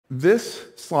This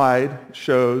slide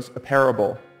shows a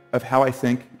parable of how I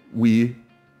think a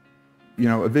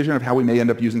vision of how we may end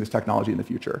up using this technology in the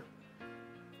future.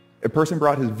 A person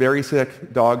brought his very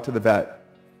sick dog to the vet,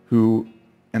 and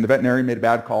the veterinarian made a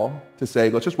bad call to say,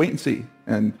 let's just wait and see.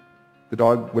 And the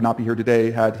dog would not be here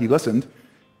today had he listened.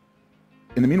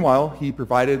 In the meanwhile, he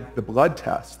provided the blood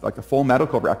test, like the full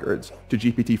medical records, to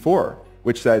GPT-4,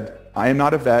 which said, I am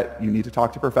not a vet, you need to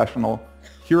talk to a professional,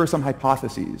 here are some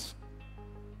hypotheses.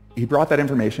 He brought that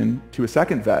information to a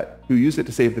second vet who used it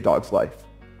to save the dog's life.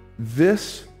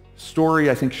 This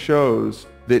story, I think, shows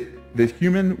that the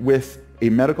human with a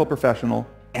medical professional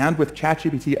and with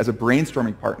ChatGPT as a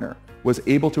brainstorming partner was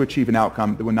able to achieve an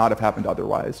outcome that would not have happened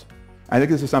otherwise. I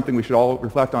think this is something we should all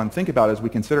reflect on and think about as we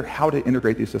consider how to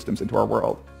integrate these systems into our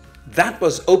world. That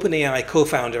was OpenAI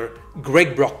co-founder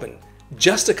Greg Brockman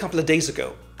just a couple of days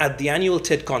ago at the annual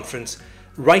TED conference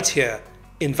right here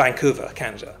in Vancouver,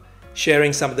 Canada,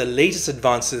 sharing some of the latest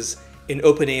advances in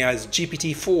OpenAI's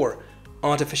GPT-4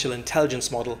 artificial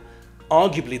intelligence model,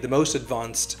 arguably the most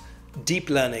advanced deep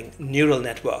learning neural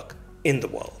network in the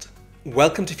world.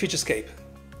 Welcome to FutureScape.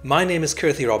 My name is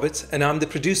Kirthi Roberts and I'm the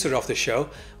producer of the show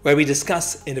where we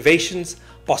discuss innovations,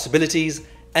 possibilities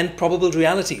and probable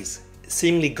realities,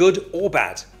 seemingly good or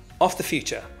bad, of the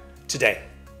future today.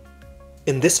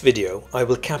 In this video, I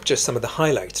will capture some of the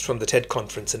highlights from the TED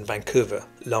conference in Vancouver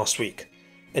last week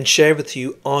and share with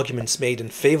you arguments made in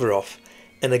favor of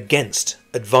and against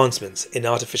advancements in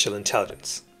artificial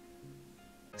intelligence.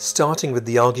 Starting with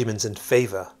the arguments in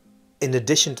favor, in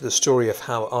addition to the story of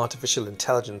how artificial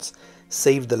intelligence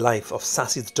saved the life of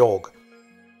Sassy's dog,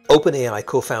 OpenAI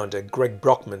co-founder Greg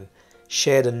Brockman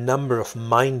shared a number of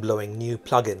mind-blowing new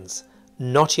plugins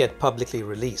not yet publicly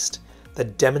released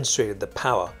that demonstrated the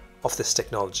power of this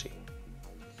technology.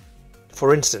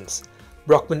 For instance,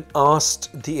 Brockman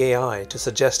asked the AI to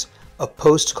suggest a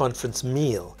post-conference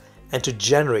meal and to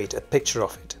generate a picture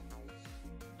of it.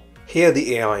 Here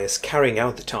the AI is carrying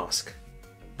out the task.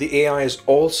 The AI is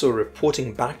also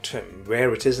reporting back to him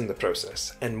where it is in the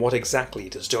process and what exactly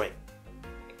it is doing.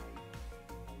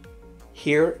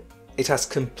 Here it has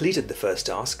completed the first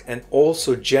task and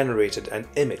also generated an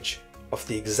image of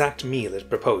the exact meal it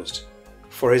proposed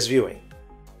for his viewing.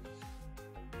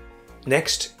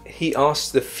 Next, he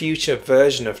asked the future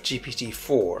version of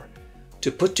GPT-4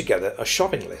 to put together a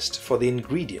shopping list for the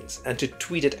ingredients and to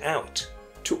tweet it out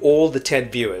to all the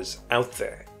TED viewers out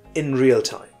there in real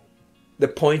time. The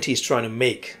point he's trying to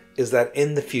make is that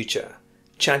in the future,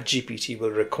 ChatGPT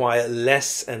will require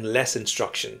less and less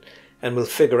instruction and will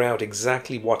figure out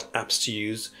exactly what apps to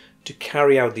use to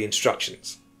carry out the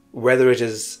instructions, whether it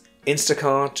is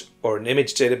Instacart or an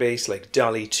image database like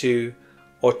DALL-E 2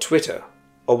 or Twitter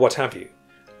or what have you,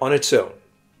 on its own.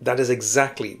 That is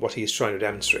exactly what he is trying to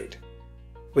demonstrate,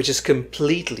 which is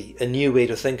completely a new way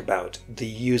to think about the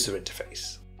user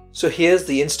interface. So here's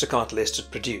the Instacart list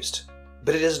it produced,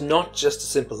 but it is not just a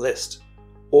simple list.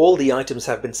 All the items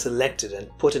have been selected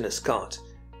and put in his cart,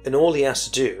 and all he has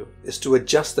to do is to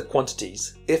adjust the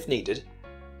quantities if needed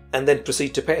and then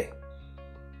proceed to pay.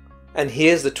 And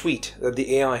here's the tweet that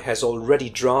the AI has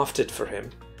already drafted for him,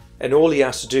 and all he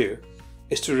has to do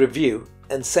is to review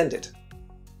and send it.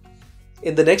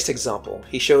 In the next example,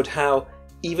 he showed how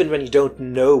even when you don't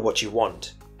know what you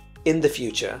want, in the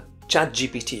future,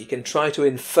 ChatGPT can try to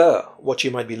infer what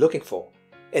you might be looking for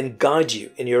and guide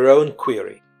you in your own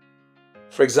query.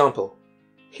 For example,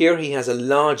 here he has a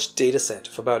large dataset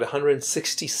of about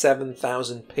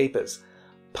 167,000 papers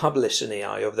published in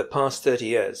AI over the past 30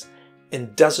 years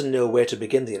and doesn't know where to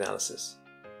begin the analysis.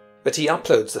 But he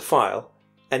uploads the file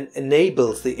and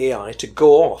enables the AI to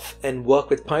go off and work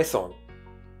with Python,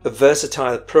 a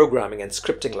versatile programming and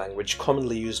scripting language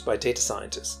commonly used by data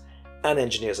scientists and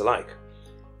engineers alike,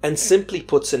 and simply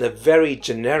puts in a very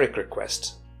generic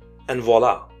request, and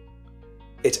voila!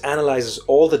 It analyzes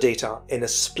all the data in a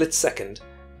split second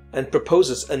and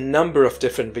proposes a number of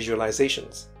different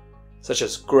visualizations, such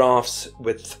as graphs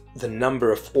with the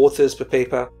number of authors per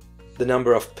paper, the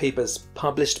number of papers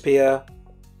published per year,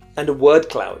 and a word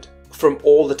cloud from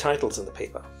all the titles in the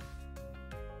paper.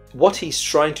 What he's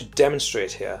trying to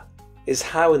demonstrate here is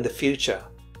how in the future,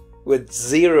 with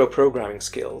zero programming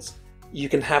skills, you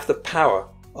can have the power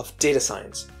of data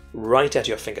science right at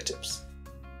your fingertips.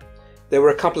 There were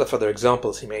a couple of other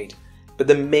examples he made, but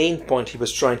the main point he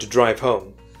was trying to drive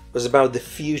home was about the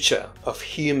future of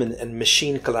human and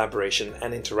machine collaboration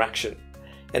and interaction,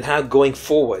 and how going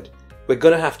forward we're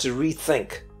going to have to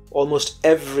rethink almost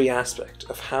every aspect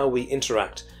of how we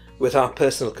interact with our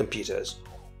personal computers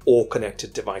or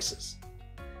connected devices.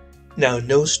 Now,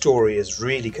 no story is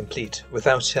really complete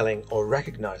without telling or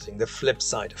recognizing the flip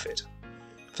side of it.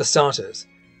 For starters,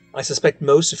 I suspect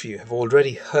most of you have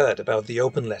already heard about the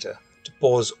open letter to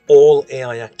pause all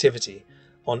AI activity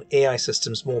on AI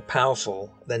systems more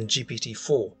powerful than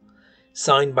GPT-4,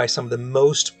 signed by some of the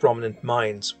most prominent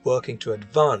minds working to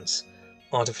advance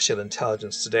artificial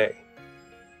intelligence today.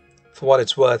 For what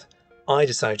it's worth, I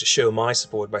decided to show my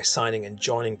support by signing and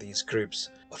joining these groups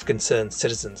of concerned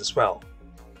citizens as well.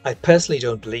 I personally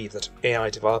don't believe that AI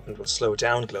development will slow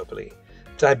down globally,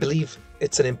 but I believe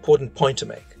it's an important point to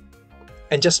make.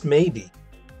 And just maybe,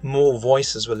 more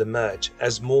voices will emerge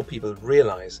as more people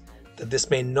realize that this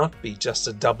may not be just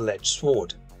a double-edged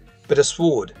sword, but a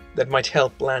sword that might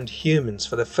help land humans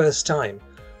for the first time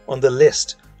on the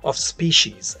list of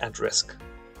species at risk.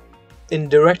 In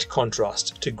direct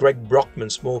contrast to Greg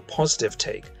Brockman's more positive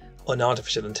take on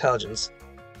artificial intelligence,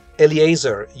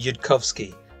 Eliezer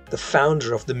Yudkowsky, the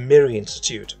founder of the MIRI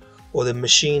Institute, or the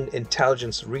Machine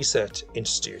Intelligence Research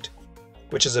Institute,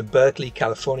 which is a Berkeley,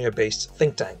 California-based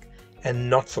think tank and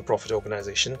not-for-profit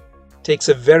organization, takes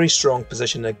a very strong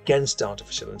position against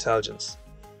artificial intelligence.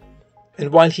 And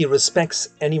while he respects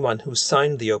anyone who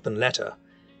signed the open letter,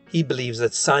 he believes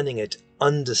that signing it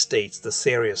understates the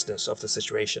seriousness of the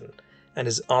situation and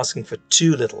is asking for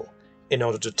too little in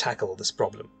order to tackle this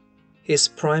problem. His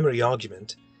primary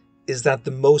argument is that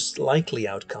the most likely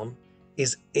outcome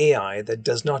is AI that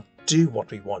does not do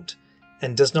what we want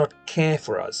and does not care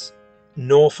for us,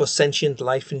 nor for sentient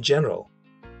life in general.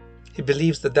 He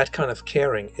believes that that kind of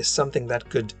caring is something that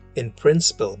could, in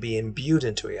principle, be imbued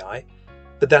into AI,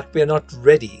 but that we are not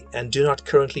ready and do not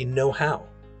currently know how.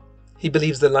 He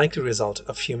believes the likely result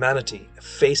of humanity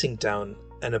facing down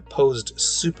an opposed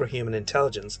superhuman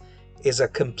intelligence is a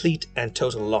complete and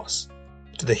total loss,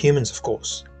 to the humans of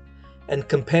course, and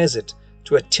compares it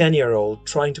to a 10-year-old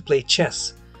trying to play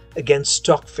chess against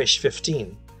Stockfish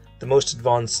 15, the most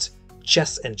advanced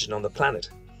chess engine on the planet,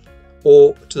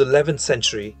 or to the 11th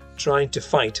century trying to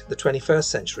fight the 21st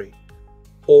century,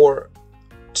 or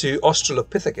to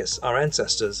Australopithecus, our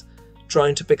ancestors,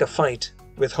 trying to pick a fight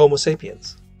with Homo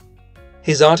sapiens.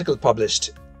 His article,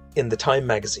 published in the Time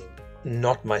magazine,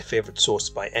 not my favorite source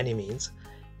by any means,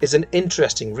 is an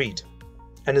interesting read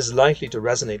and is likely to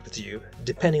resonate with you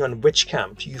depending on which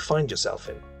camp you find yourself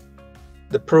in.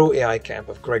 The pro-AI camp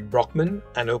of Greg Brockman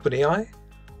and OpenAI,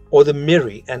 or the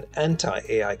MIRI and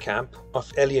anti-AI camp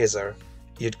of Eliezer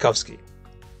Yudkowsky,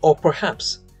 or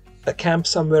perhaps a camp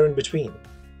somewhere in between,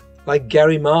 like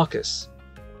Gary Marcus,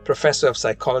 professor of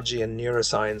psychology and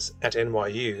neuroscience at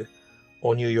NYU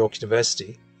or New York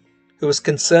University, who is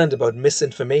concerned about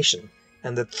misinformation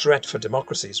and the threat for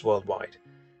democracies worldwide,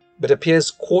 but appears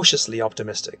cautiously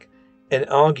optimistic and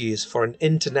argues for an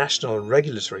international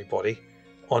regulatory body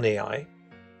on AI,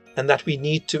 and that we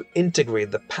need to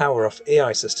integrate the power of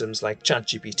AI systems like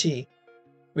ChatGPT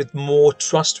with more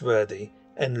trustworthy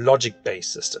and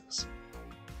logic-based systems.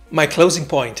 My closing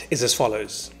point is as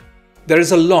follows. There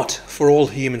is a lot for all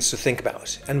humans to think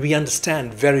about, and we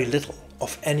understand very little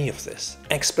of any of this,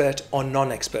 expert or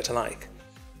non-expert alike.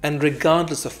 And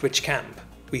regardless of which camp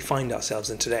we find ourselves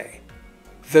in today,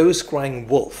 those crying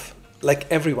wolf, like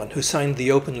everyone who signed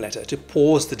the open letter to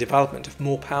pause the development of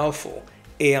more powerful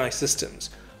AI systems,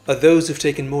 are those who've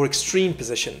taken more extreme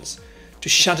positions to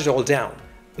shut it all down,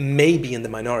 may be in the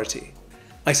minority.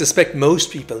 I suspect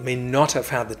most people may not have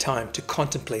had the time to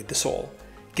contemplate this all,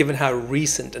 given how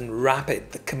recent and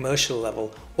rapid the commercial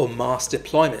level or mass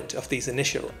deployment of these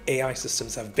initial AI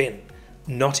systems have been,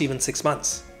 not even 6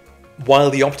 months.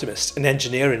 While the optimist and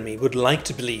engineer in me would like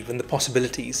to believe in the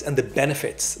possibilities and the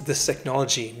benefits this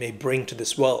technology may bring to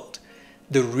this world,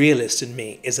 the realist in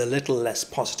me is a little less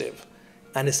positive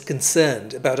and is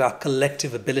concerned about our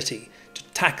collective ability to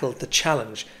tackle the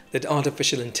challenge that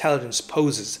artificial intelligence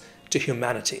poses to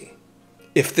humanity.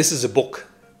 If this is a book,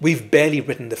 we've barely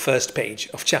written the first page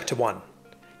of chapter 1,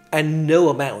 and no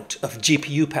amount of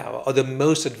GPU power or the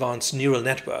most advanced neural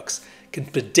networks can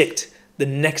predict the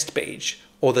next page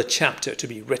or the chapter to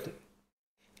be written.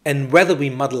 And whether we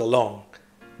muddle along,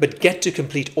 but get to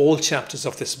complete all chapters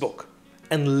of this book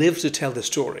and live to tell the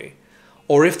story,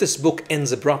 or if this book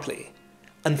ends abruptly,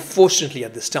 unfortunately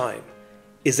at this time,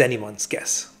 is anyone's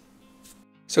guess.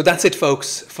 So that's it,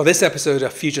 folks, for this episode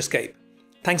of FutureScape.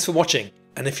 Thanks for watching,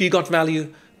 and if you got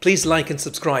value, please like and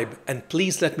subscribe, and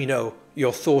please let me know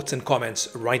your thoughts and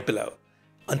comments right below.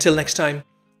 Until next time,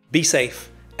 be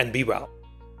safe and be well.